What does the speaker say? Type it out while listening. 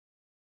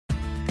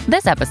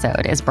This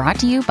episode is brought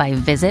to you by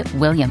Visit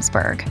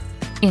Williamsburg.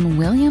 In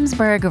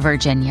Williamsburg,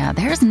 Virginia,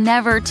 there's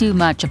never too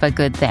much of a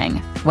good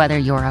thing. Whether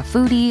you're a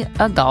foodie,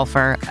 a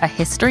golfer, a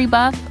history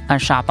buff, a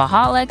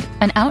shopaholic,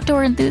 an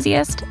outdoor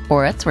enthusiast,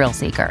 or a thrill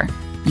seeker,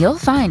 you'll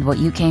find what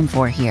you came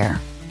for here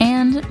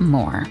and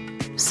more.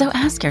 So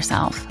ask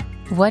yourself,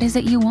 what is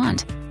it you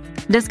want?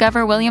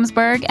 Discover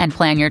Williamsburg and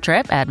plan your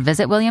trip at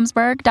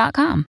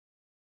visitwilliamsburg.com.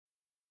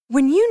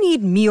 When you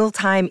need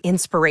mealtime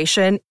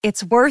inspiration,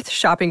 it's worth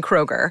shopping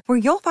Kroger, where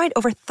you'll find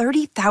over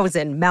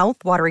 30,000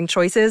 mouth-watering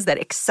choices that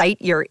excite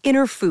your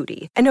inner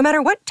foodie. And no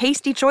matter what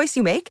tasty choice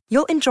you make,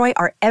 you'll enjoy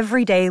our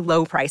everyday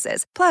low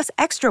prices, plus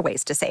extra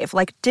ways to save,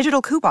 like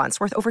digital coupons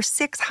worth over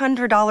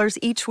 $600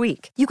 each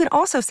week. You can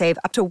also save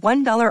up to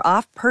 $1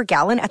 off per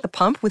gallon at the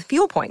pump with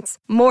fuel points.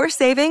 More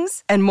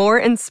savings and more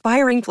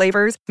inspiring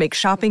flavors make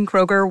shopping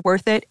Kroger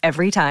worth it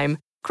every time.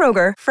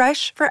 Kroger,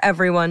 fresh for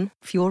everyone.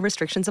 Fuel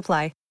restrictions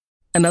apply.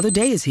 Another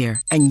day is here,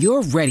 and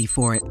you're ready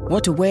for it.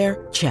 What to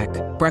wear? Check.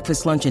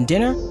 Breakfast, lunch, and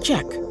dinner?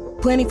 Check.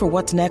 Planning for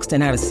what's next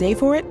and how to save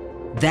for it?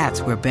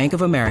 That's where Bank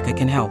of America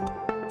can help.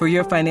 For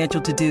your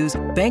financial to-dos,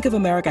 Bank of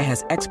America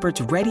has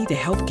experts ready to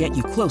help get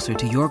you closer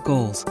to your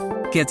goals.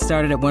 Get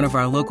started at one of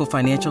our local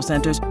financial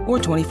centers or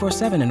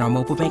 24/7 in our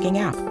mobile banking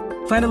app.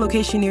 Find a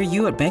location near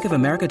you at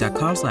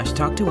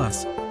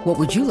bankofamerica.com/talktous. What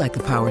would you like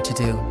the power to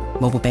do?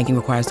 Mobile banking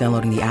requires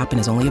downloading the app and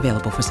is only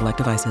available for select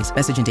devices.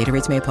 Message and data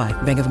rates may apply.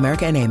 Bank of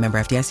America N.A., member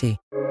FDIC.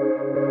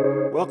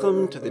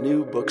 Welcome to the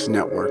New Books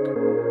Network.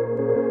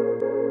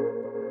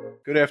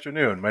 Good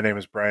afternoon. My name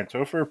is Brian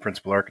Topher,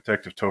 Principal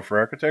Architect of Topher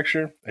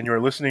Architecture, and you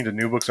are listening to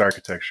New Books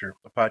Architecture,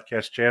 a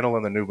podcast channel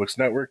on the New Books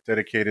Network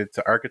dedicated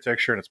to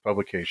architecture and its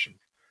publication.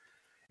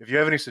 If you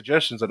have any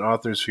suggestions on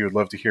authors who you would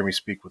love to hear me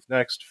speak with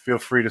next, feel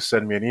free to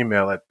send me an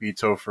email at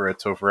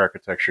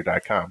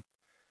btopher@topherarchitecture.com.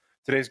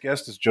 Today's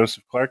guest is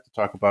Joseph Clark to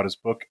talk about his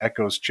book,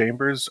 Echoes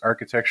Chambers,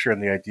 Architecture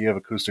and the Idea of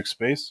Acoustic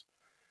Space.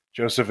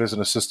 Joseph is an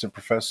assistant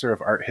professor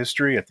of art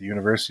history at the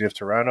University of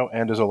Toronto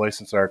and is a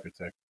licensed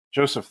architect.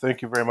 Joseph,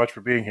 thank you very much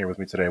for being here with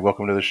me today.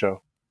 Welcome to the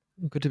show.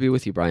 Good to be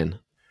with you, Brian.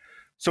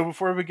 So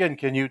before we begin,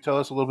 can you tell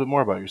us a little bit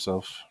more about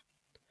yourself?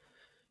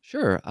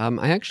 Sure.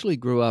 I actually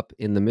grew up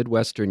in the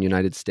Midwestern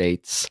United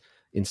States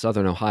in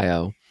Southern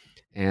Ohio,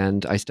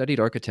 and I studied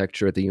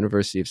architecture at the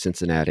University of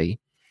Cincinnati.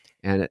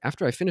 And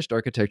after I finished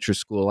architecture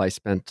school, I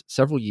spent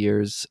several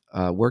years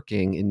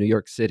working in New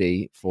York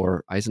City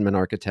for Eisenman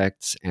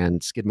Architects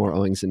and Skidmore,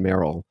 Owings and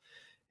Merrill.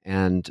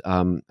 And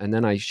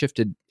then I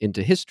shifted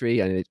into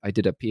history. I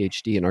did a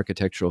PhD in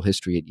architectural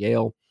history at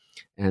Yale.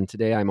 And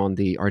today I'm on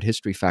the art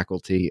history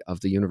faculty of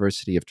the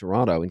University of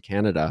Toronto in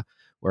Canada,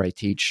 where I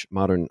teach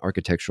modern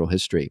architectural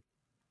history.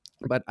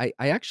 But I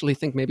actually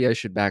think maybe I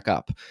should back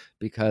up,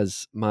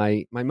 because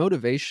my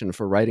motivation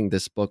for writing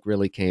this book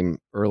really came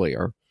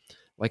earlier.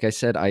 Like I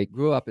said, I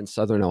grew up in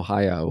Southern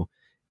Ohio,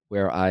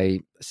 where I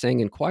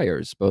sang in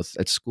choirs, both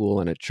at school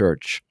and at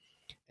church.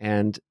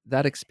 And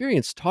that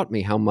experience taught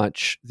me how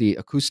much the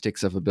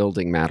acoustics of a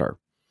building matter.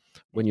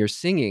 When you're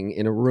singing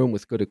in a room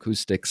with good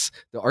acoustics,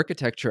 the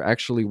architecture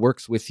actually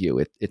works with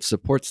you. It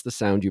supports the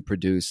sound you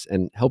produce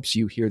and helps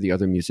you hear the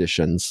other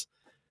musicians.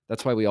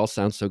 That's why we all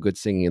sound so good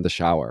singing in the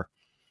shower.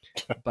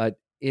 But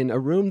in a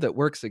room that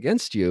works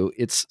against you,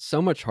 it's so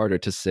much harder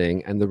to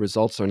sing, and the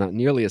results are not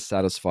nearly as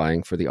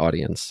satisfying for the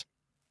audience.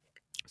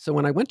 So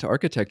when I went to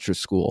architecture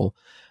school,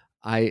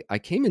 I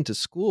came into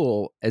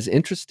school as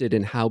interested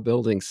in how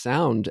buildings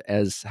sound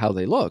as how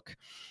they look.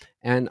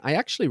 And I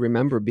actually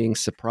remember being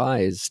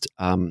surprised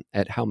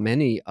at how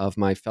many of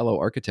my fellow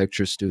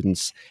architecture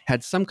students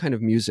had some kind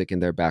of music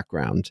in their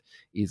background,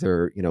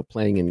 either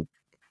playing in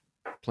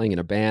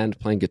a band,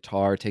 playing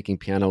guitar, taking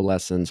piano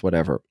lessons,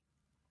 whatever.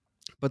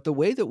 But the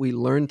way that we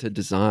learn to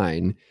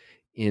design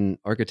in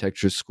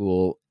architecture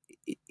school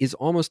is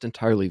almost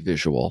entirely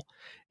visual.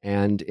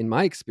 And in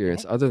my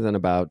experience, other than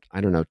about,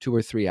 2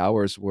 or 3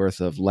 hours worth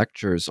of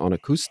lectures on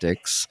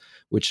acoustics,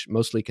 which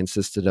mostly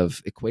consisted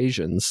of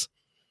equations,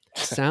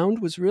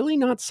 sound was really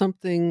not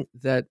something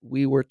that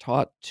we were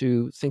taught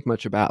to think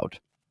much about.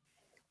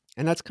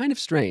 And that's kind of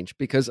strange,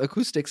 because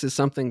acoustics is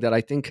something that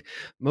I think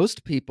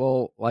most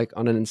people, like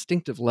on an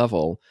instinctive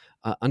level,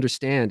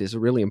 understand is a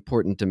really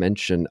important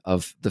dimension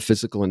of the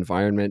physical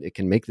environment. It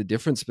can make the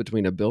difference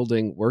between a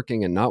building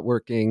working and not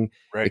working.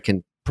 Right. It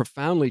can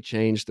profoundly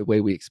change the way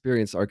we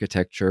experience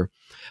architecture.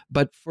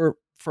 But for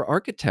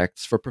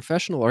architects, for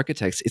professional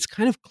architects, it's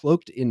kind of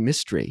cloaked in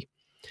mystery.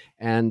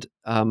 And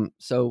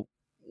so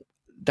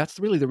that's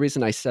really the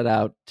reason I set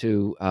out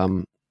to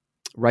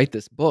write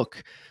this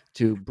book,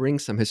 to bring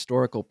some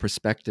historical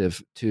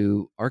perspective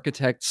to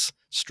architects'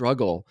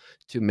 struggle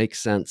to make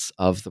sense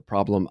of the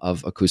problem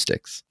of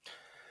acoustics.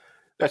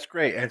 That's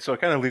great. And so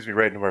it kind of leads me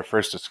right into our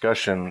first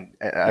discussion.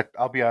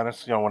 I'll be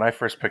honest, when I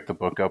first picked the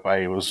book up,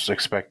 I was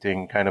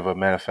expecting kind of a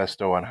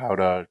manifesto on how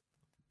to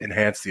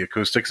enhance the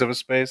acoustics of a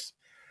space.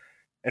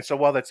 And so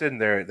while that's in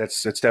there,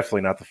 it's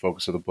definitely not the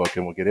focus of the book,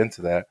 and we'll get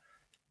into that.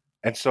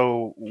 And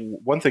so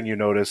one thing you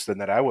noticed,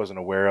 and that I wasn't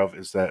aware of,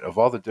 is that of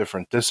all the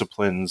different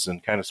disciplines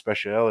and kind of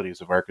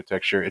specialities of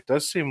architecture, it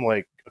does seem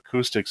like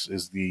acoustics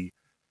is the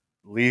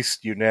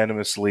least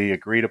unanimously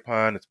agreed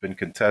upon. It's been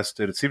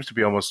contested. It seems to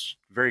be almost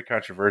very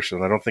controversial,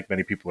 and I don't think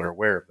many people are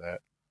aware of that.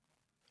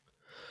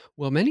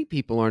 Well, many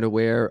people aren't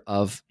aware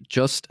of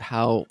just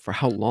for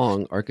how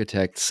long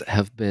architects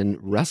have been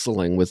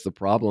wrestling with the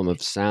problem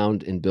of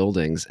sound in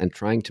buildings and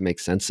trying to make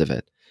sense of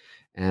it.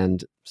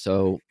 And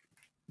so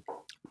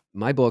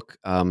my book,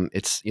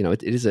 it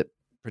is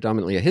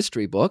predominantly a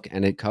history book,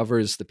 and it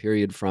covers the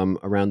period from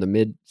around the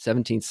mid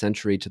 17th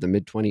century to the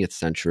mid 20th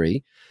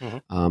century.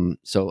 Mm-hmm.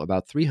 So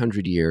about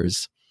 300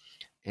 years.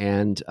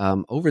 And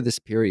over this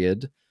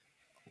period,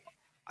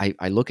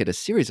 I look at a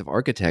series of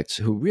architects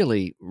who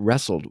really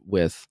wrestled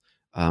with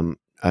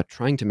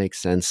trying to make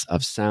sense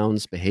of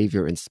sound's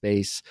behavior in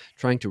space,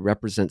 trying to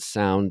represent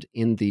sound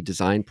in the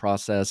design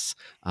process,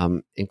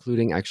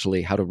 including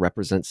actually how to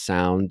represent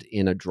sound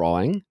in a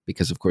drawing,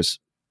 because of course,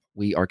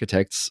 we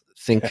architects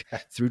think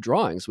through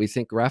drawings. We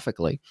think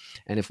graphically.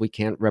 And if we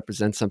can't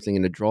represent something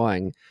in a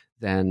drawing,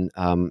 then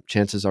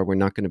chances are we're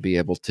not going to be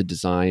able to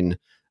design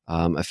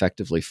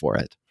effectively for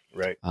it.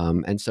 Right.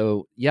 And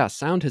so,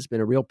 sound has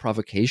been a real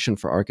provocation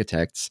for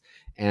architects.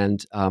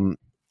 And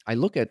I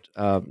look at,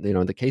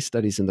 the case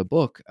studies in the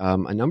book,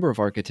 a number of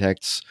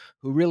architects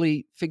who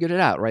really figured it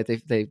out, right?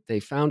 They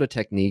found a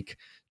technique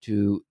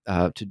to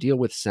deal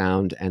with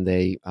sound, and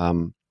they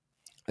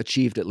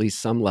achieved at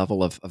least some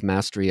level of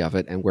mastery of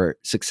it and were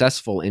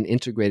successful in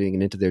integrating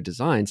it into their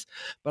designs.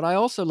 But I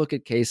also look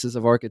at cases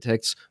of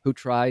architects who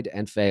tried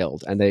and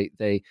failed, and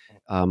they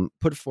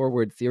put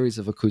forward theories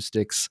of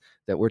acoustics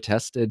that were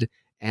tested,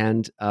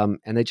 and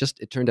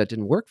it turned out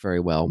didn't work very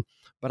well.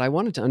 But I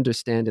wanted to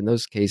understand in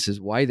those cases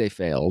why they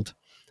failed.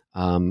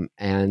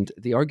 And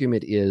the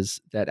argument is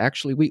that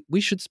actually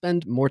we should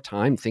spend more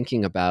time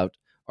thinking about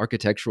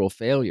architectural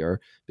failure,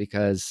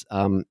 because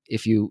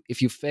if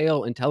you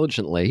fail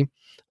intelligently,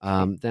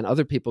 then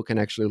other people can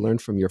actually learn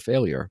from your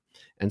failure.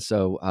 And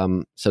so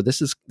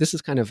this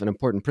is kind of an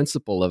important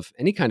principle of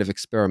any kind of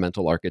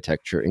experimental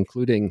architecture,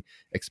 including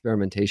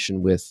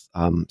experimentation with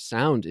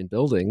sound in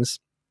buildings.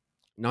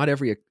 Not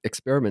every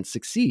experiment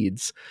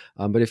succeeds,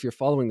 but if you're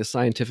following the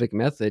scientific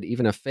method,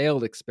 even a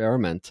failed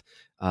experiment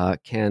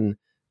can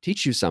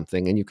teach you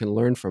something, and you can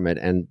learn from it,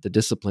 and the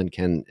discipline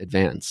can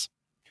advance.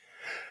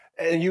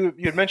 And you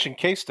had mentioned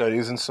case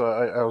studies, and so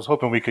I was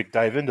hoping we could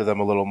dive into them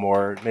a little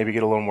more, maybe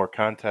get a little more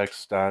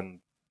context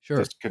on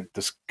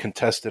this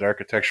contested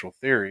architectural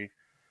theory.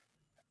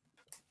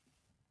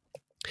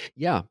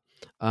 Yeah.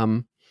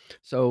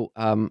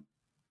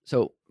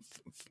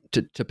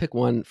 To pick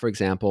one, for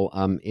example,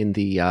 in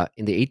the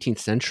 18th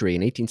century,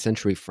 in 18th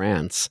century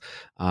France,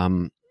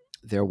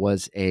 there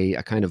was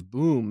a kind of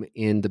boom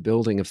in the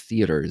building of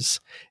theaters,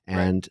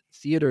 and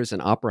theaters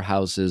and opera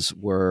houses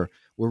were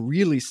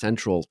really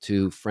central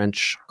to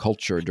French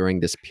culture during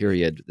this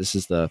period. This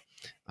is the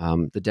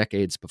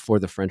decades before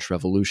the French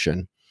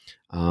Revolution,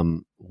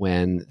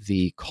 when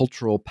the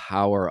cultural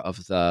power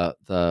of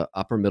the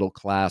upper middle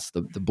class,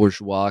 the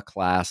bourgeois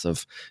class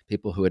of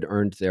people who had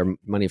earned their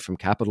money from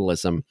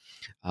capitalism,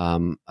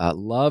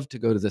 loved to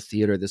go to the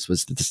theater. This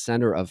was the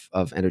center of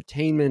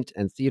entertainment,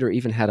 and theater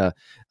even had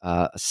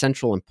a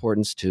central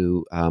importance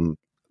to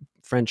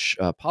French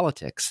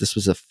politics. This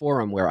was a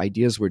forum where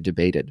ideas were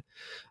debated.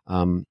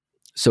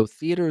 So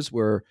theaters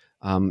were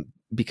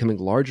becoming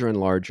larger and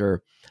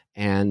larger,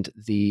 and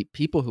the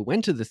people who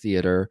went to the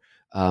theater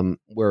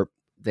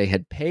they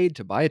had paid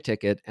to buy a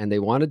ticket, and they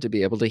wanted to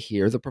be able to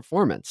hear the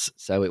performance.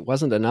 So it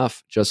wasn't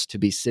enough just to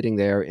be sitting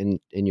there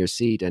in your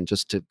seat and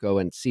just to go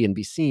and see and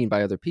be seen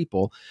by other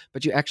people,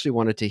 but you actually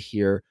wanted to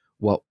hear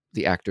what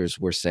the actors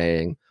were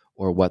saying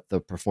or what the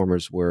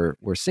performers were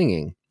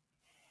singing.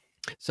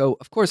 So,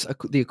 of course,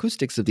 the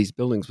acoustics of these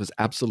buildings was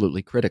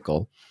absolutely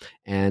critical.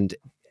 And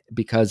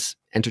because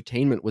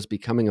entertainment was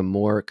becoming a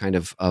more kind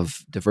of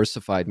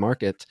diversified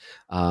market,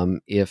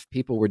 if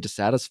people were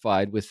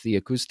dissatisfied with the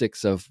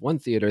acoustics of one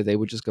theater, they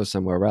would just go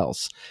somewhere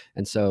else.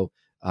 And so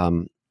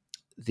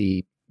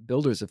the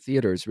builders of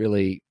theaters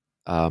really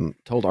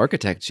told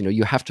architects,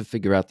 you have to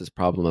figure out this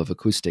problem of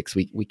acoustics.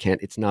 We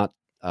can't, it's not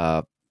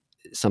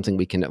something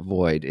we can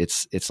avoid.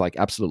 It's like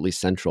absolutely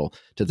central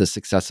to the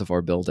success of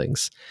our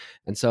buildings.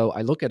 And so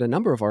I look at a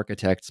number of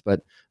architects,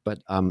 but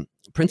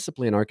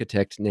principally an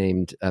architect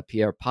named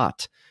Pierre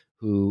Pott,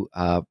 who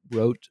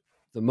wrote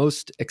the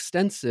most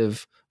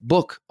extensive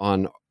book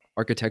on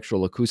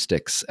architectural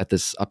acoustics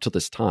up to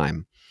this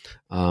time.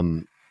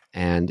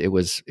 And it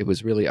was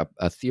really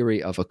a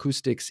theory of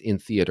acoustics in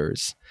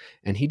theaters.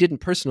 And he didn't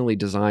personally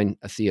design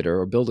a theater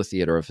or build a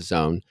theater of his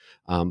own,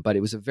 but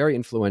it was a very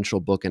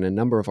influential book, and a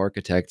number of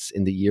architects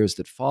in the years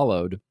that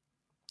followed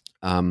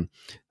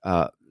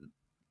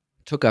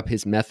took up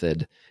his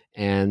method.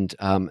 And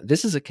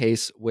this is a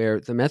case where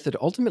the method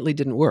ultimately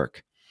didn't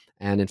work.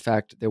 And in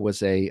fact, there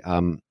was a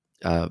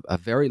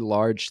very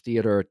large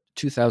theater,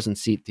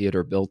 2,000-seat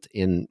theater built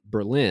in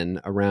Berlin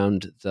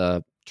around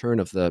the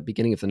turn of the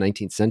beginning of the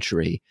 19th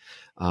century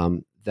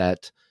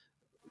that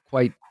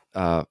quite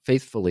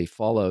faithfully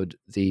followed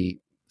the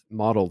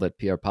model that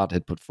Pierre Pott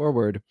had put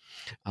forward.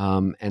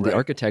 And the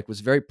architect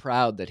was very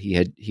proud that he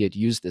had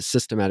used this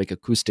systematic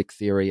acoustic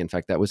theory. In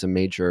fact, that was a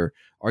major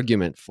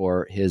argument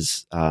for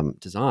his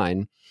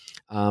design.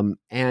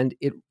 And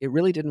it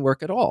really didn't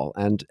work at all.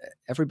 And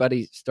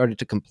everybody started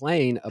to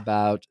complain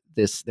about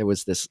this. There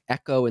was this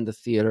echo in the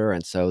theater,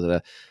 and so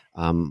the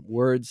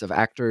words of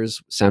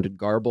actors sounded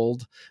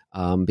garbled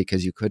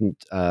because you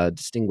couldn't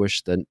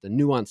distinguish the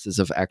nuances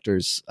of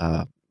actors,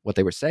 what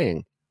they were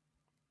saying.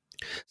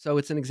 So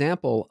it's an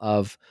example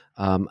of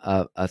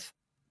a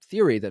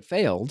theory that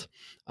failed,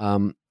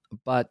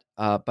 but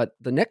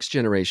the next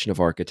generation of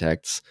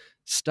architects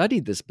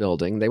studied this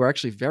building. They were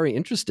actually very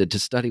interested to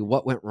study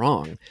what went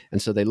wrong,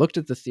 and so they looked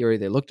at the theory,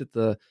 they looked at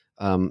the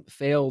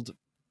failed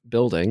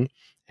building,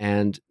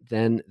 and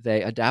then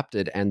they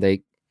adapted and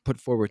they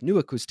put forward new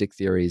acoustic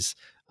theories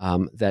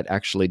that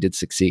actually did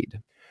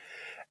succeed.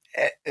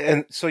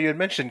 And so you had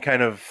mentioned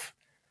kind of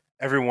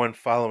everyone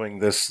following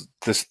this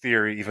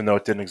theory, even though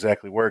it didn't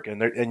exactly work.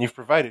 And you've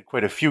provided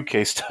quite a few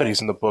case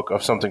studies in the book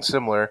of something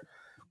similar.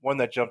 One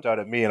that jumped out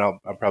at me, and I'll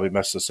probably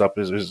mess this up,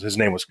 is his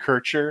name was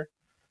Kircher.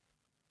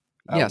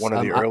 Yes, one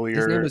of the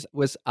earlier. His name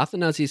was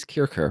Athanasius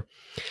Kircher,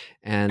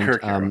 and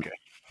Okay.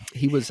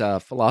 He was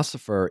a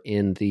philosopher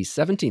in the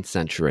 17th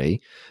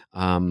century.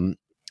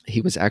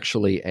 He was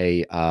actually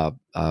a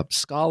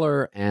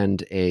scholar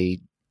and a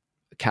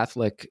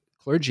Catholic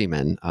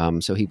clergyman.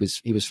 So he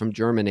was from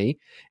Germany,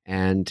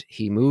 and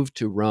he moved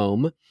to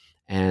Rome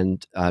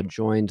and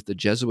joined the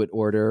Jesuit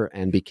order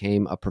and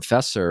became a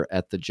professor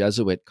at the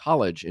Jesuit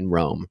college in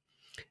Rome.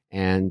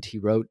 And he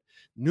wrote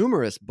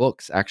numerous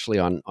books actually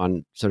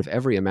on sort of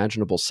every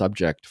imaginable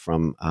subject,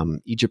 from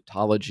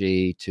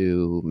Egyptology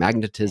to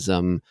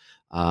magnetism.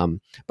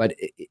 But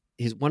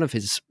one of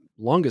his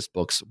longest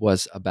books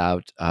was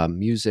about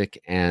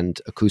music and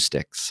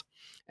acoustics.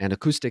 And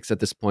acoustics at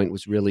this point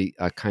was really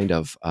a kind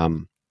of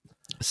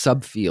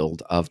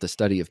subfield of the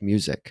study of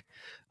music.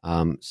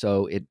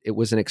 So it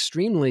was an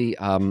extremely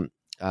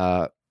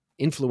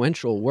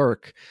influential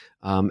work,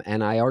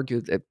 and I argue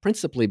that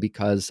principally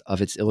because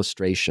of its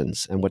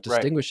illustrations. And what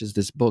distinguishes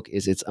this book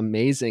is its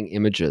amazing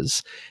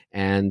images.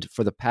 And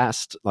for the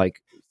past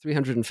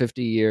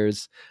 350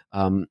 years,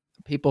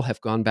 people have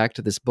gone back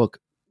to this book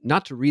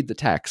not to read the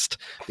text,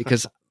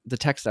 because the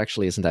text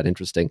actually isn't that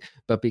interesting,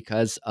 but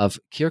because of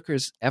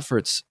Kircher's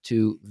efforts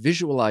to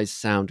visualize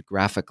sound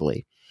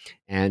graphically.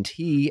 And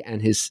he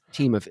and his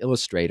team of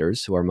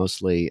illustrators, who are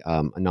mostly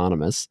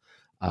anonymous,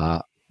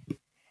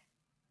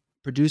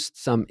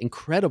 produced some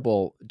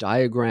incredible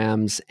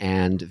diagrams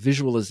and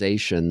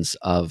visualizations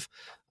of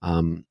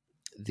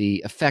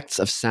the effects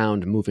of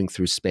sound moving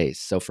through space.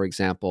 So, for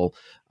example,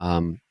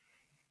 one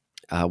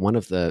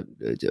of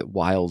the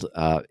wild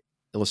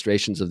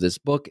illustrations of this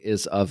book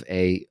is of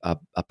a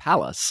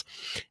palace,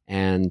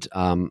 and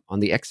on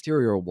the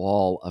exterior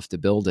wall of the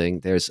building,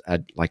 there's a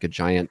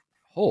giant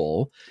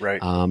hole,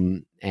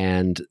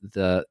 and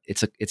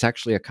it's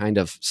actually a kind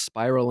of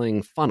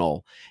spiraling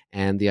funnel,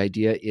 and the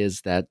idea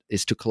is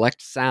to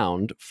collect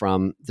sound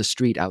from the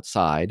street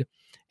outside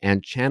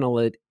and channel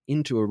it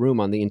into a room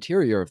on the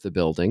interior of the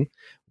building,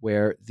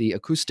 where the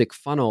acoustic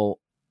funnel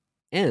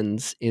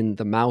ends in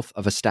the mouth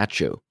of a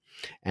statue.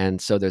 And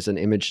so there's an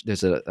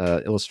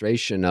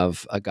illustration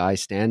of a guy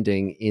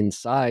standing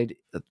inside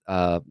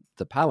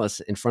the palace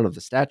in front of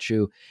the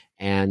statue,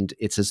 and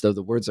it's as though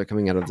the words are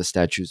coming out of the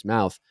statue's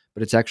mouth,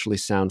 but it's actually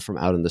sound from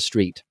out in the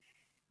street.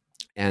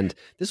 And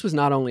this was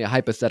not only a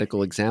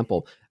hypothetical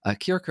example.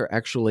 Kircher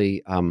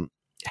actually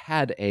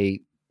had a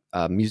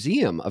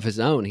museum of his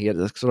own. He had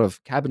a sort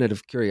of cabinet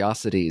of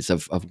curiosities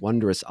of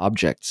wondrous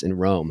objects in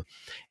Rome.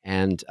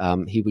 And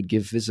he would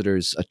give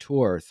visitors a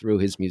tour through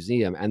his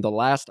museum. And the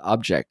last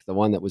object, the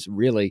one that was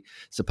really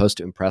supposed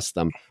to impress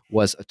them,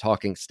 was a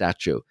talking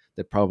statue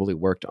that probably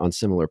worked on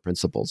similar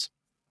principles.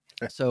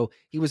 So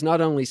he was not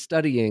only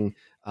studying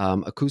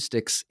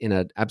acoustics in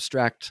an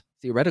abstract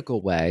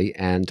theoretical way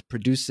and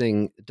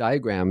producing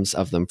diagrams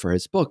of them for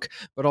his book,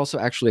 but also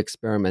actually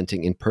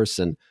experimenting in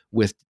person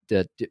with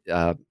the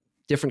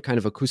different kind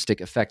of acoustic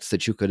effects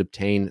that you could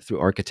obtain through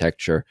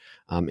architecture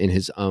in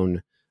his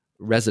own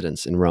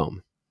residence in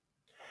Rome.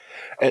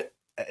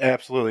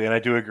 Absolutely, and I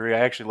do agree. I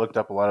actually looked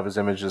up a lot of his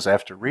images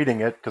after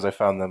reading it because I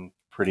found them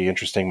pretty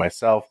interesting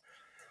myself.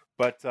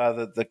 But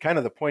the kind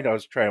of the point I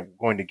was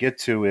going to get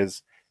to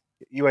is,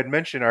 you had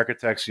mentioned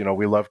architects,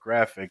 we love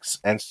graphics,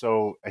 and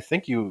so I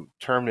think you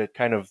termed it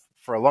kind of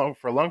for a long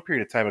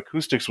period of time,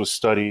 acoustics was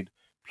studied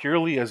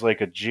purely as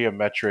a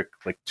geometric,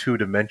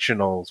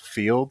 two-dimensional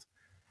field.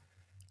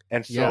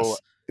 And so, yes.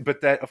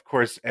 But that, of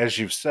course, as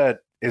you've said,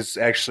 is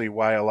actually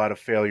why a lot of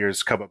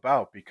failures come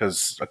about,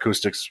 because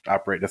acoustics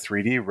operate in a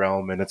 3D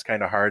realm, and it's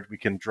kind of hard. We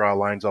can draw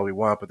lines all we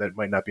want, but that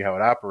might not be how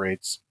it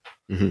operates.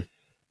 Mm-hmm.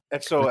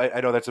 And so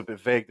I know that's a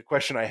bit vague. The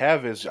question I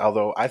have is,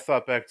 although I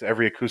thought back to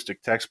every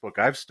acoustic textbook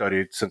I've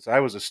studied since I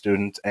was a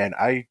student, and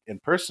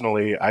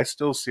personally, I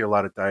still see a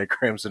lot of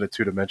diagrams in a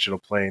two-dimensional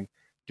plane.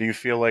 Do you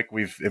feel like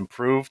we've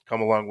improved,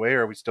 come a long way,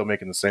 or are we still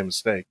making the same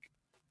mistake?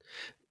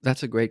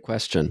 That's a great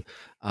question.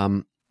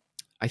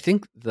 I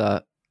think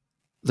the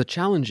the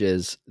challenge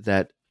is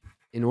that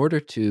in order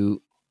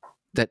to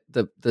that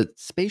the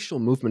spatial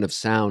movement of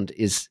sound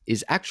is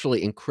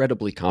actually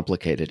incredibly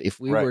complicated. If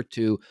we were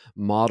to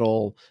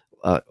model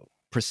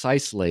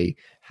precisely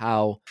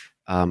how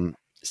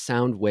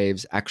sound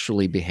waves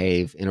actually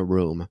behave in a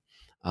room,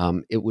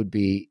 it would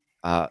be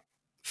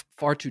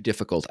far too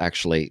difficult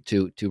actually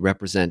to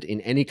represent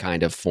in any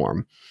kind of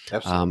form.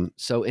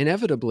 So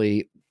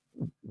inevitably,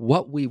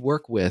 what we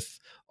work with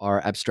are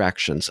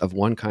abstractions of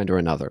one kind or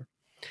another.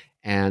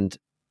 And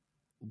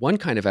one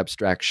kind of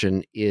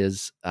abstraction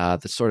is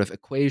the sort of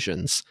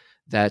equations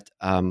that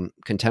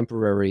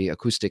contemporary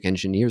acoustic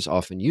engineers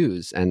often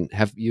use and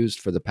have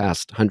used for the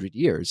past 100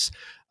 years.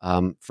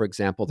 For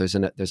example, there's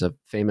a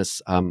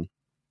famous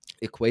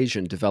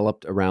equation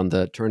developed around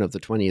the turn of the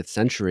 20th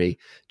century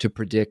to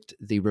predict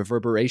the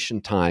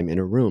reverberation time in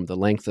a room, the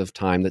length of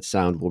time that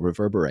sound will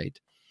reverberate.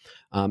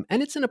 And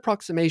it's an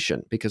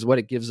approximation because what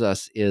it gives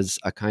us is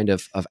a kind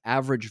of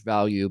average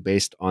value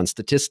based on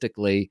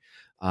statistically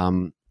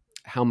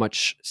how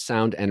much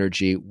sound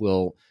energy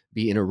will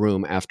be in a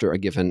room after a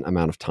given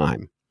amount of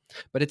time.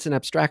 But it's an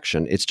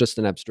abstraction. It's just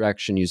an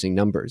abstraction using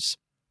numbers.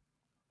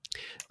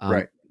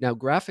 Now,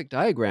 graphic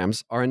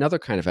diagrams are another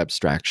kind of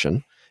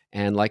abstraction.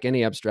 And like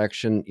any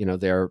abstraction,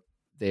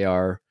 they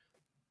are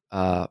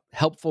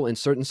helpful in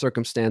certain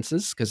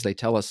circumstances because they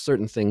tell us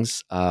certain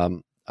things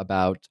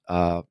about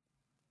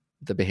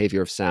the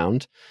behavior of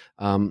sound,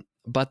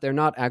 but they're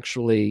not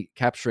actually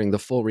capturing the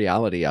full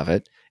reality of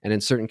it. And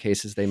in certain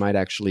cases, they might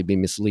actually be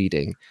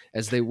misleading,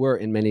 as they were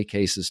in many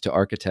cases to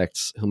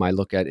architects whom I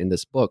look at in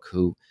this book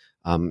who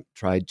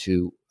tried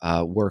to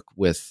work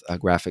with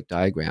graphic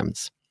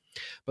diagrams.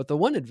 But the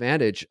one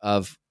advantage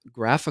of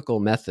graphical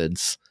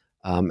methods,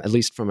 at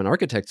least from an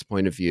architect's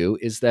point of view,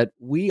 is that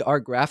we are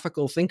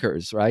graphical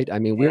thinkers, right? I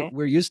mean,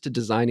 we're used to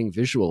designing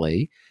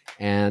visually,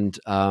 and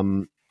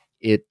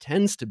it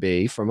tends to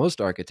be, for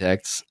most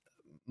architects,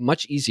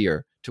 much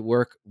easier to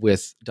work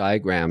with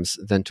diagrams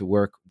than to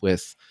work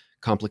with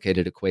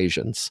complicated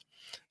equations.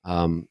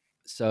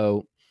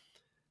 So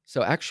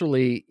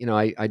actually,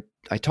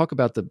 I talk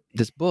about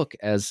this book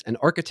as an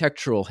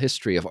architectural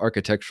history of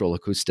architectural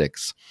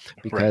acoustics,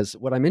 because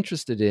what I'm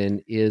interested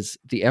in is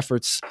the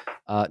efforts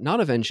not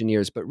of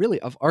engineers, but really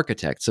of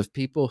architects, of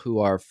people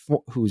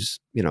whose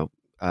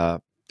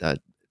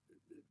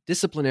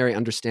disciplinary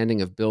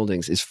understanding of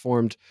buildings is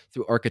formed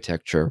through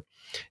architecture,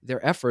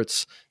 their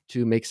efforts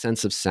to make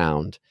sense of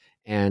sound.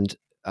 And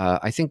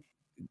I think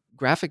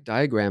graphic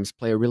diagrams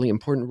play a really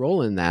important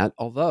role in that,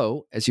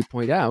 although, as you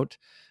point out,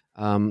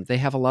 they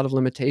have a lot of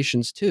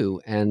limitations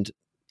too. And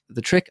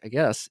the trick, I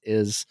guess,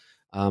 is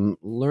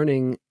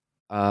learning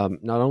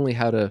not only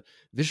how to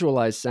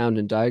visualize sound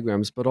in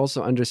diagrams, but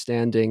also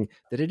understanding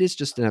that it is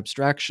just an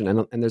abstraction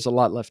and there's a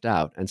lot left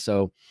out. And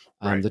so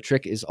the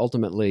trick is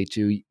ultimately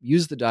to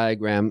use the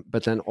diagram,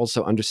 but then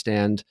also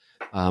understand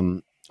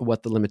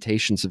what the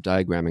limitations of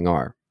diagramming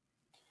are.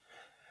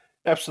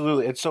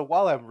 Absolutely. And so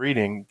while I'm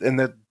reading, and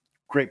the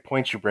great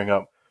points you bring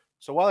up,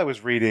 so while I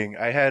was reading,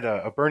 I had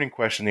a burning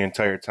question the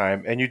entire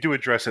time, and you do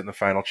address it in the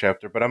final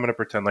chapter, but I'm going to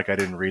pretend like I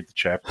didn't read the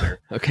chapter.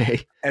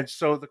 Okay. And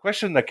so the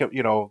question that kept,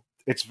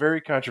 it's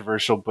very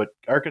controversial, but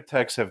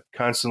architects have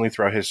constantly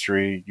throughout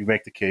history, you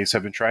make the case,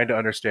 have been trying to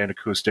understand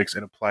acoustics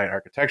and apply it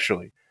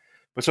architecturally.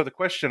 But so the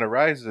question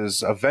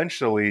arises,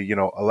 eventually,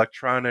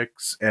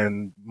 electronics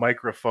and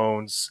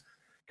microphones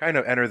kind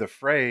of enter the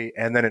fray,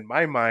 and then in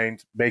my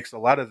mind makes a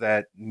lot of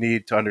that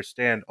need to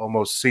understand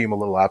almost seem a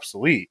little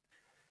obsolete.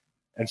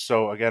 And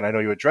so, again, I know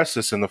you address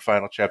this in the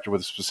final chapter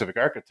with a specific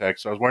architect,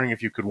 so I was wondering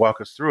if you could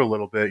walk us through a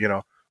little bit,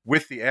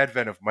 with the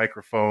advent of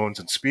microphones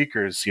and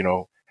speakers,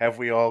 have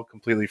we all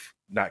completely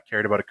not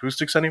cared about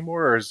acoustics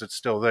anymore, or is it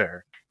still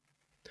there?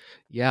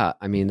 Yeah,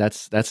 I mean,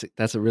 that's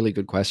a really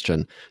good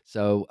question.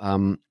 So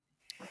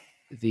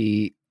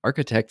the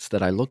architects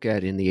that I look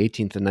at in the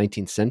 18th and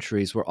 19th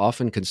centuries were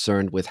often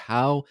concerned with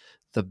how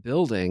the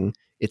building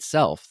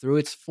itself, through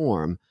its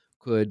form,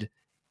 could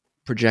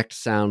project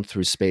sound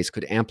through space,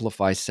 could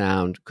amplify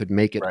sound, could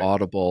make it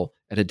audible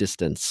at a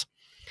distance.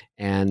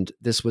 And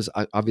this was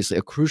obviously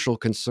a crucial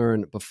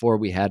concern before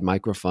we had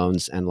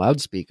microphones and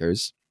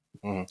loudspeakers.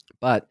 Mm-hmm.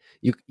 But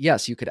you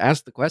could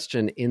ask the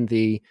question in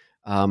the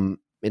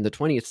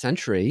 20th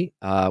century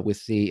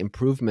with the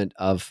improvement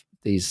of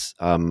these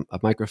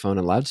of microphone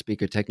and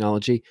loudspeaker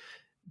technology.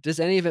 Does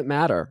any of it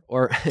matter,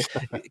 or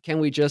can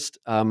we just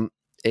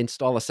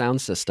install a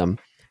sound system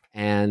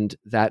and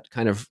that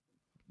kind of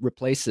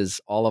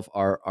replaces all of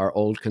our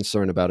old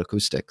concern about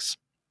acoustics?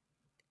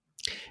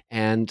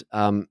 And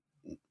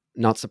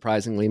not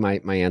surprisingly,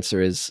 my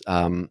answer is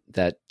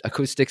that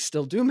acoustics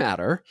still do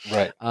matter.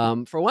 Right.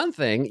 For one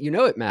thing,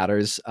 it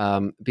matters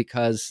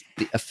because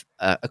the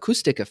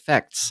acoustic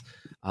effects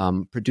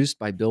produced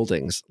by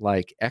buildings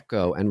like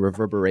echo and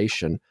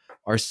reverberation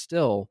are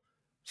still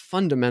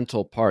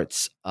fundamental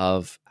parts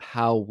of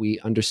how we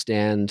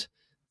understand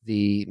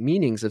the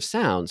meanings of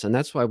sounds. And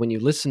that's why when you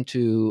listen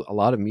to a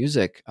lot of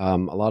music, a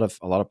lot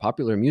of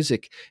popular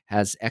music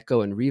has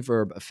echo and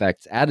reverb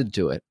effects added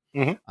to it.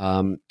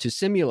 Mm-hmm. To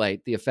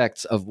simulate the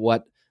effects of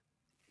what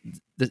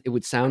it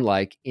would sound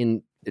like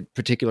in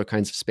particular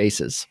kinds of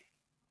spaces.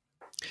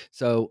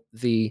 So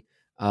the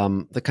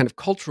kind of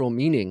cultural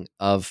meaning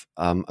of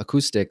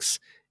acoustics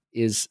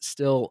is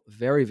still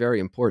very, very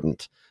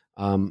important.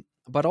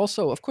 But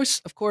also, of course,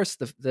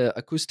 the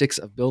acoustics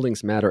of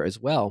buildings matter as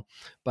well.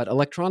 But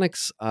electronic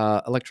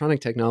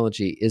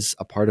technology is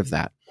a part of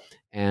that.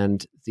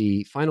 And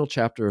the final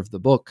chapter of the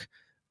book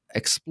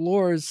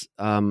explores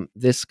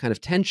this kind of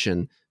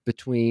tension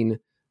between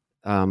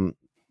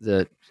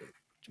the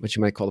what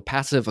you might call the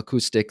passive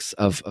acoustics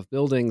of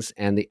buildings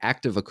and the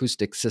active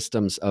acoustic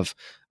systems of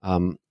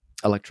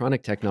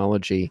electronic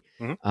technology.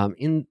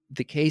 In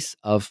the case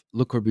of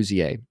Le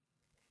Corbusier,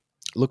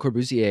 Le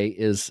Corbusier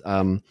is,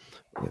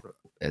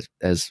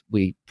 as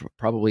we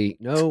probably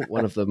know,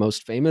 one of the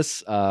most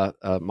famous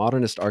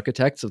modernist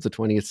architects of the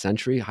 20th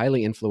century,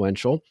 highly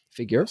influential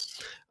figure.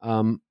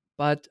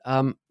 But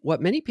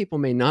what many people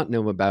may not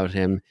know about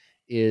him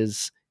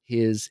is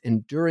his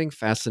enduring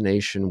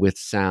fascination with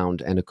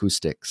sound and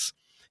acoustics.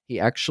 He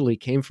actually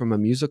came from a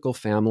musical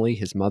family.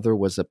 His mother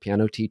was a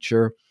piano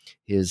teacher.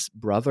 His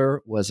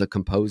brother was a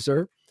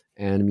composer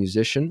and a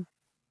musician.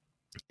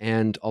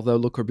 And although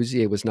Le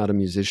Corbusier was not a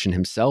musician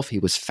himself, he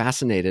was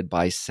fascinated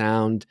by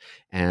sound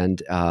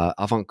and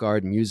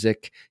avant-garde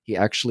music. He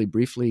actually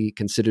briefly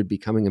considered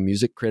becoming a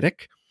music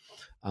critic.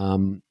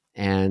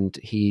 And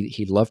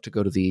he loved to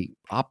go to the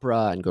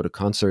opera and go to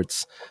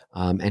concerts.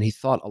 And he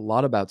thought a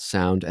lot about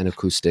sound and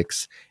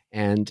acoustics.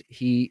 And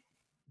he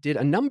did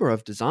a number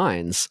of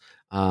designs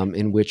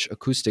in which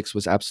acoustics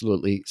was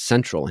absolutely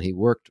central. And he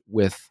worked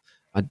with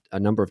a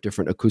number of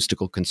different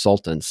acoustical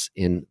consultants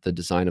in the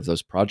design of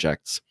those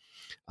projects.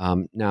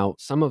 Now,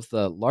 some of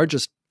the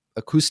largest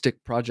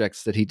acoustic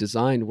projects that he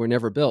designed were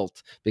never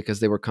built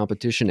because they were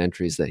competition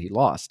entries that he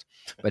lost.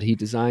 But he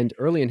designed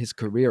early in his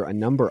career a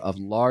number of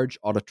large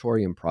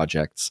auditorium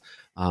projects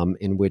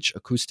in which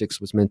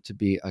acoustics was meant to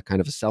be a kind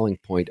of a selling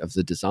point of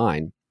the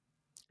design.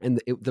 And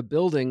the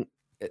building,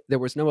 there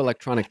was no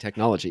electronic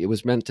technology. It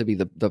was meant to be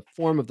the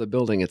form of the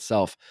building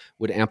itself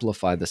would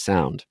amplify the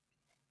sound.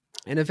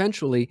 And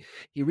eventually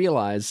he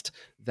realized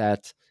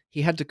that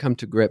he had to come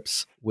to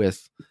grips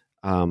with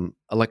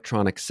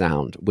electronic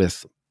sound,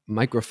 with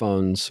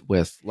microphones,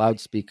 with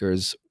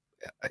loudspeakers.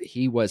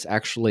 He was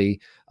actually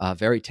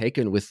very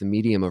taken with the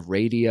medium of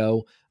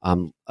radio.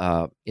 In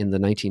the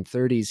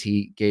 1930s,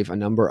 he gave a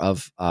number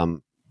of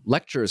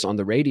lectures on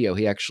the radio.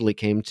 He actually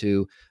came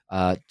to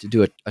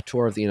do a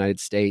tour of the United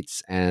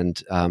States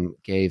and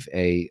gave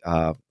a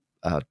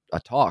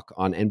talk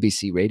on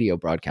NBC radio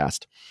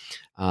broadcast,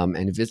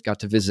 and got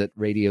to visit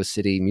Radio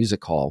City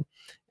Music Hall,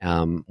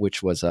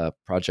 which was a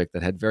project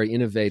that had very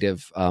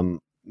innovative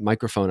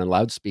microphone and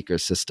loudspeaker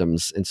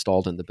systems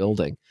installed in the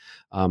building.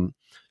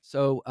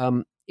 So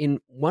in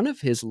one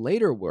of his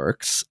later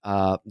works,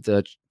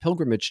 the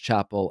Pilgrimage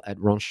Chapel at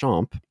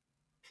Ronchamp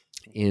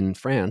in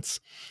France,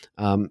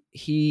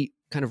 he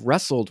kind of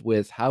wrestled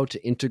with how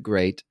to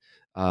integrate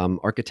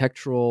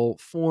architectural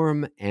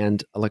form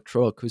and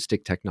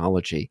electroacoustic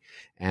technology.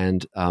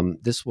 And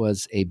this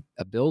was a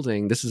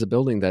building. This is a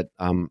building that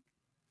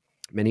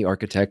many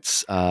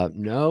architects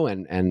know,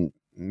 and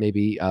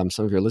maybe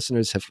some of your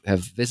listeners have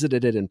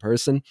visited it in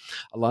person.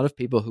 A lot of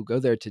people who go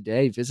there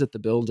today visit the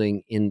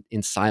building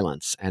in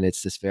silence, and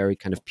it's this very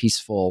kind of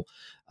peaceful,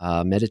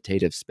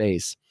 meditative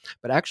space.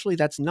 But actually,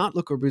 that's not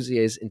Le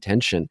Corbusier's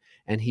intention.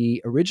 And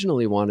he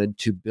originally wanted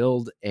to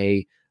build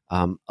a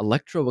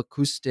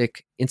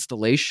electroacoustic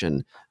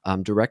installation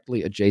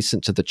directly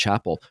adjacent to the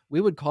chapel.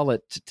 We would call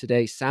it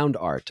today sound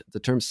art. The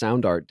term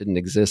sound art didn't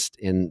exist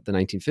in the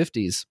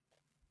 1950s.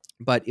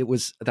 But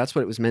that's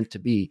what it was meant to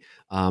be,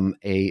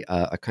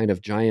 a kind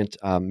of giant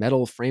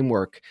metal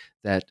framework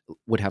that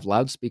would have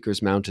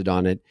loudspeakers mounted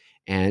on it.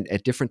 And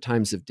at different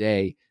times of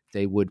day,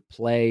 they would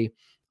play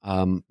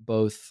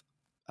both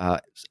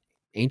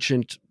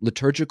ancient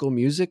liturgical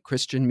music,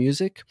 Christian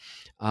music,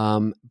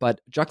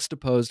 but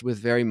juxtaposed with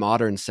very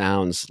modern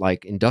sounds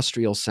like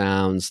industrial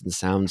sounds and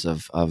sounds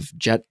of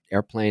jet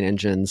airplane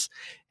engines.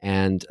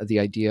 And the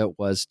idea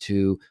was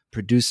to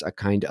produce a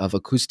kind of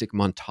acoustic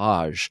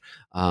montage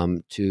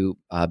to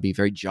be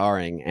very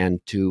jarring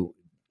and to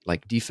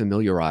like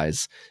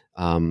defamiliarize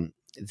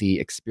the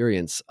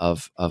experience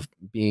of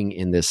being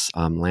in this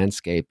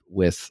landscape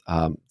with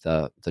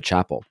the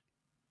chapel.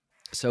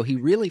 So he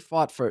really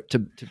fought to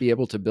be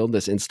able to build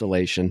this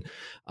installation.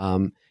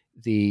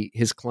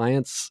 His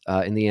clients,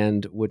 in the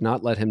end, would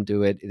not let him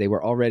do it. They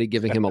were already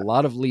giving him a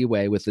lot of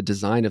leeway with the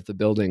design of the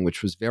building,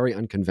 which was very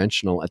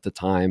unconventional at the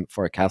time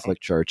for a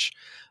Catholic church.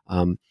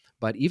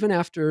 But even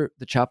after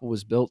the chapel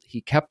was built, he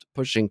kept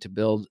pushing to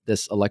build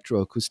this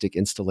electroacoustic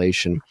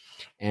installation.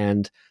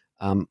 And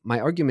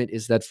my argument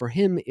is that for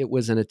him, it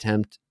was an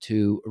attempt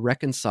to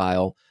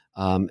reconcile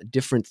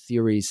different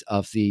theories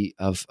of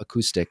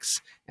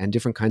acoustics and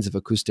different kinds of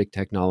acoustic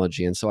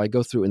technology. And so I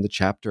go through in the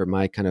chapter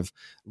my kind of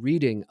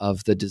reading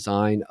of the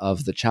design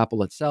of the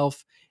chapel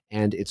itself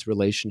and its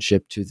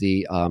relationship to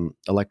the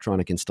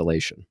electronic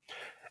installation.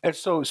 And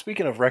so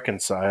speaking of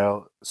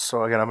reconcile,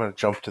 so again, I'm going to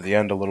jump to the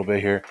end a little bit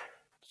here.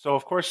 So,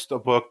 of course, the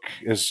book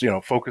is,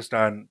 focused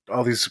on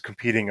all these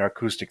competing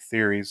acoustic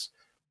theories.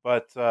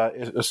 But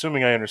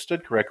assuming I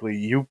understood correctly,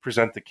 you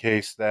present the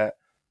case that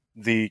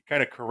the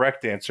kind of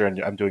correct answer, and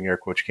I'm doing air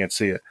quotes, you can't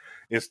see it,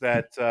 is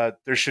that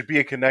there should be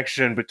a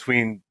connection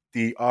between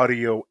the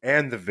audio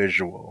and the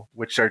visual,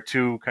 which are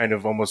two kind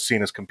of almost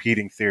seen as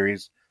competing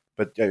theories.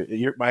 But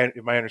my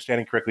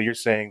understanding correctly, you're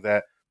saying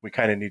that we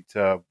kind of need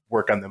to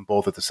work on them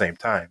both at the same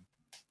time.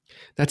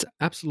 That's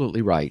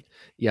absolutely right.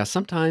 Yeah,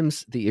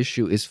 sometimes the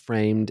issue is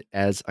framed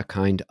as a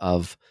kind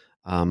of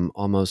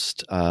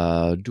almost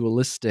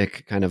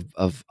dualistic kind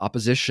of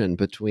opposition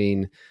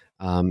between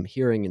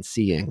hearing and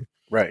seeing.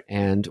 Right.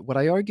 And what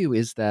I argue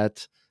is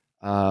that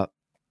uh,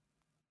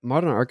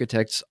 modern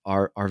architects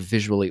are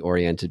visually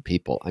oriented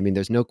people. I mean,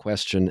 there's no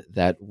question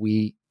that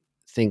we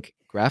think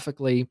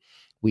graphically,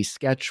 we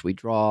sketch, we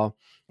draw,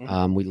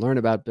 we learn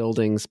about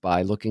buildings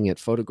by looking at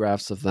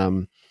photographs of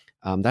them.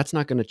 That's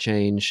not going to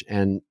change,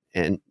 and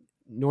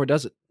nor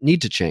does it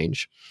need to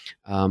change.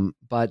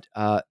 But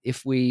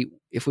if we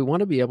want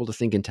to be able to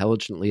think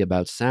intelligently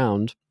about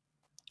sound,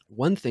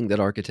 one thing that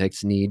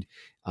architects need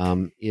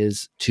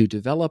is to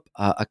develop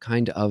a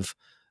kind of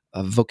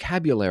a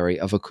vocabulary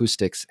of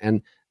acoustics,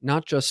 and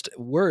not just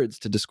words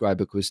to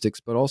describe acoustics,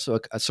 but also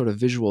a sort of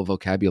visual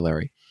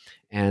vocabulary.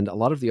 And a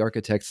lot of the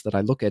architects that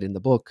I look at in the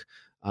book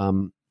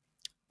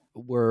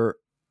were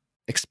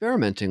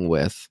experimenting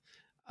with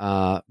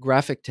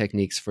graphic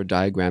techniques for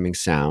diagramming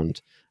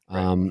sound.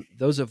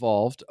 Those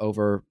evolved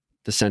over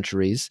the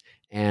centuries,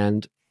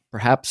 and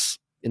perhaps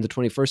in the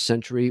 21st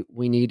century,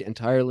 we need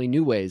entirely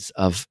new ways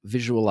of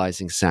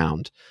visualizing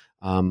sound.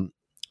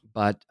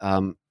 But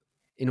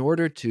in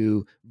order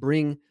to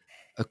bring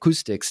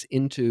acoustics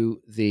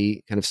into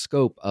the kind of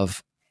scope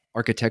of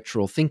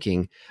architectural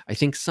thinking, I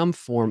think some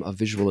form of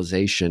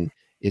visualization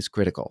is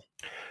critical.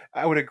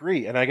 I would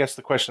agree. And I guess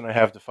the question I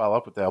have to follow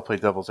up with that, I'll play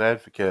devil's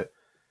advocate.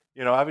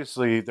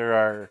 Obviously there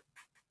are,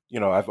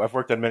 I've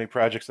worked on many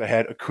projects that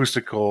had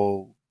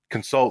acoustical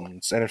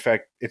consultants. And in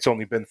fact, it's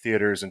only been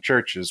theaters and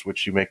churches,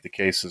 which you make the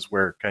case is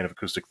where kind of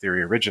acoustic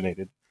theory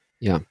originated.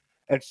 Yeah.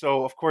 And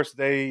so, of course,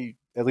 they,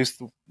 at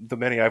least the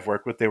many I've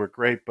worked with, they were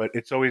great, but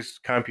it's always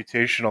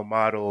computational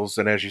models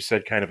and, as you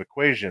said, kind of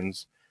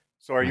equations.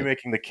 So are you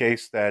making the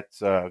case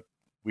that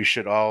we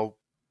should all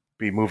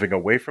be moving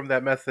away from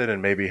that method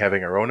and maybe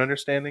having our own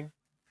understanding?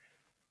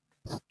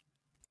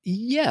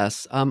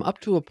 Yes, up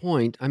to a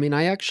point. I mean,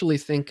 I actually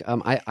think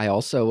I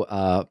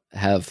also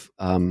have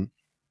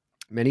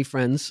many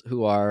friends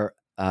who are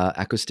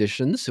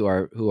acousticians,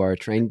 who are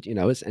trained,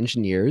 as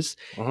engineers,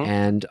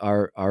 and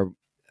are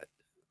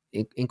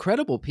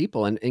incredible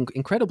people and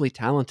incredibly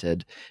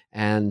talented.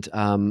 And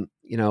a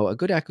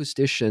good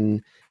acoustician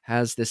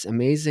has this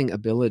amazing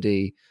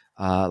ability,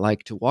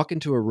 like to walk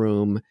into a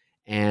room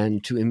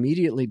and to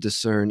immediately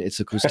discern its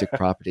acoustic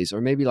properties.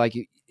 Or maybe like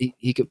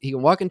he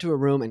can walk into a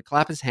room and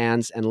clap his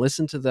hands and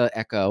listen to the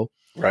echo,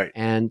 right,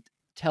 and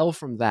tell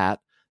from that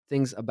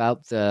things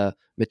about the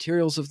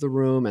materials of the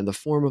room and the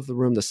form of the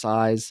room, the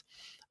size,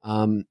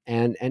 and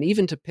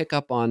even to pick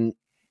up on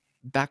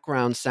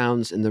background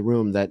sounds in the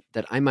room that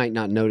I might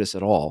not notice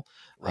at all,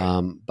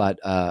 right. but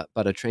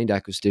a trained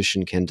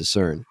acoustician can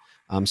discern.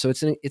 So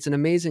it's an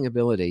amazing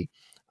ability.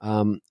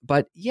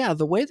 But yeah,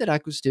 the way that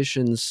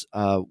acousticians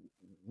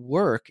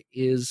work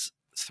is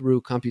through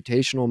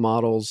computational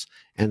models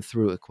and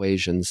through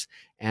equations,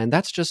 and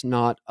that's just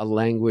not a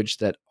language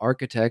that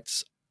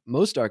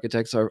most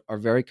architects are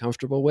very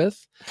comfortable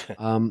with.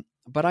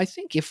 But I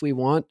think if we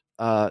want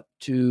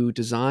to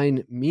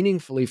design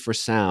meaningfully for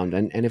sound,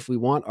 and if we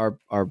want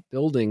our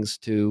buildings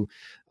to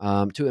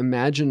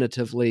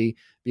imaginatively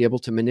be able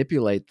to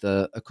manipulate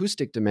the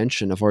acoustic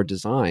dimension of our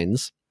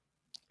designs,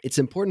 it's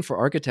important for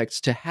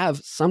architects to have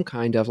some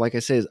kind of, like I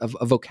say,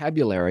 a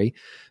vocabulary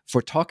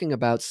for talking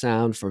about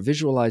sound, for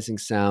visualizing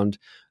sound,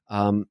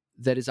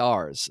 that is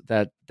ours,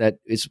 that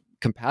is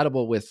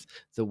compatible with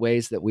the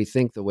ways that we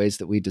think, the ways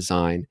that we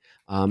design,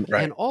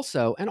 Right. and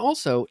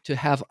also to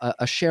have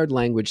a shared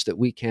language that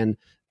we can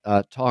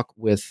talk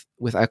with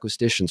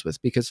acousticians with.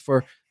 Because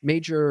for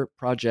major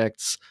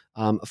projects,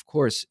 of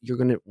course, you're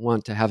going to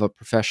want to have a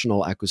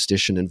professional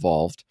acoustician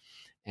involved,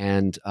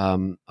 and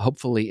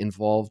hopefully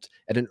involved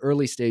at an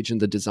early stage in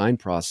the design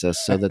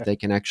process, so that they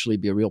can actually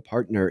be a real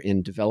partner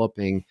in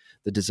developing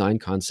the design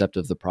concept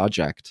of the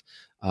project.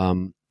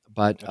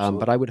 But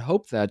I would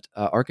hope that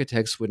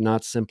architects would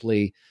not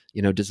simply,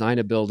 design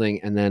a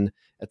building and then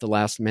at the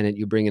last minute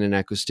you bring in an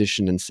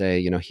acoustician and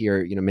say,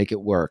 here, make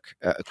it work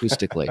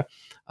acoustically.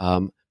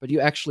 But you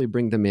actually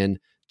bring them in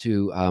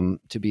to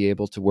be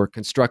able to work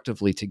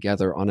constructively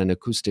together on an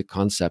acoustic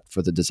concept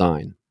for the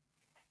design.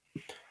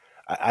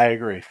 I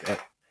agree.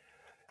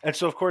 And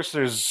so, of course,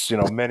 there's,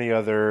 many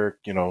other,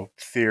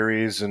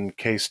 theories and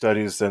case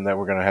studies then that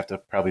we're going to have to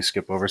probably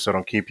skip over, so I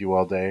don't keep you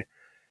all day.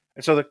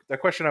 And so the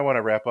question I want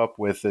to wrap up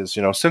with is,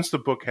 since the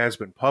book has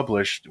been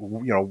published,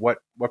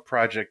 what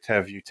project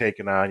have you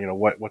taken on?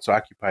 What's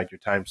occupied your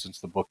time since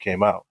the book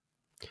came out?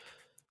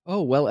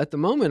 Oh, well, at the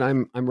moment,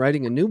 I'm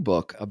writing a new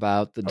book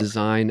about the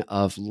design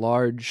of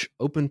large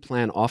open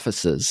plan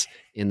offices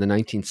in the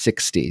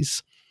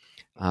 1960s.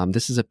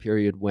 This is a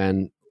period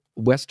when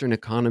Western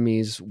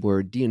economies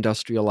were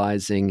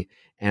deindustrializing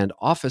and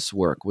office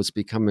work was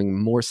becoming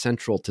more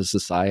central to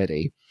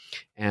society.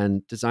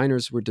 And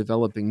designers were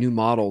developing new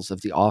models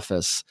of the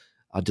office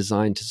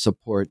designed to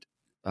support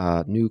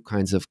new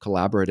kinds of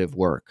collaborative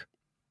work.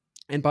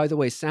 And by the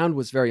way, sound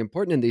was very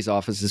important in these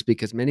offices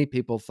because many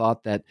people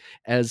thought that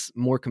as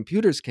more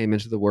computers came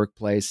into the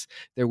workplace,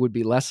 there would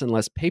be less and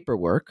less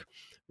paperwork,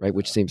 right?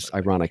 Which seems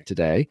ironic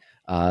today,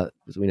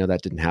 because we know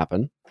that didn't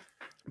happen.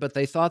 But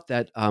they thought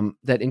that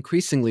that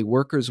increasingly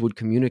workers would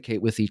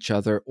communicate with each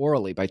other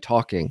orally by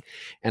talking,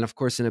 and of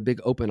course, in a big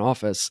open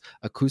office,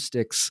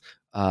 acoustics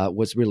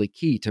was really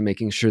key to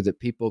making sure that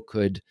people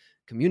could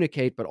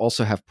communicate, but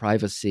also have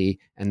privacy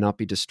and not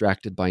be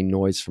distracted by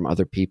noise from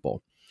other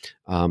people.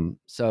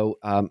 So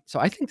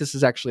I think this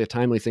is actually a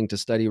timely thing to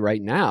study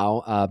right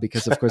now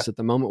because, of course, at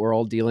the moment we're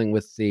all dealing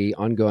with the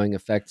ongoing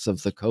effects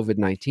of the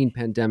COVID-19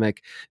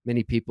 pandemic.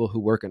 Many people who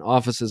work in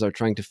offices are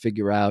trying to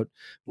figure out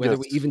whether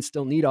we even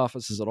still need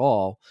offices at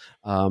all.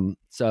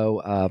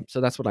 So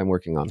that's what I'm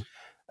working on.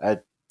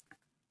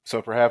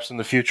 So perhaps in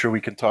the future we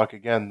can talk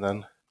again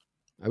then.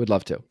 I would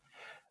love to.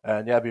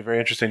 And yeah, it'd be very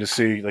interesting to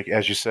see, like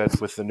as you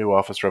said, with the new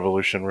office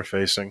revolution we're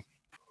facing.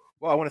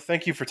 Well, I want to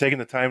thank you for taking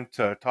the time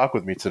to talk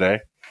with me today.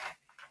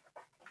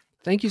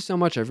 Thank you so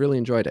much. I've really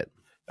enjoyed it.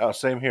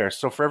 Same here.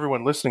 So for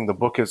everyone listening, the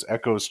book is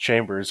Echoes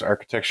Chambers,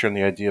 Architecture and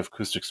the Idea of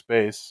Acoustic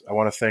Space. I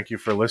want to thank you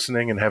for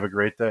listening and have a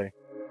great day.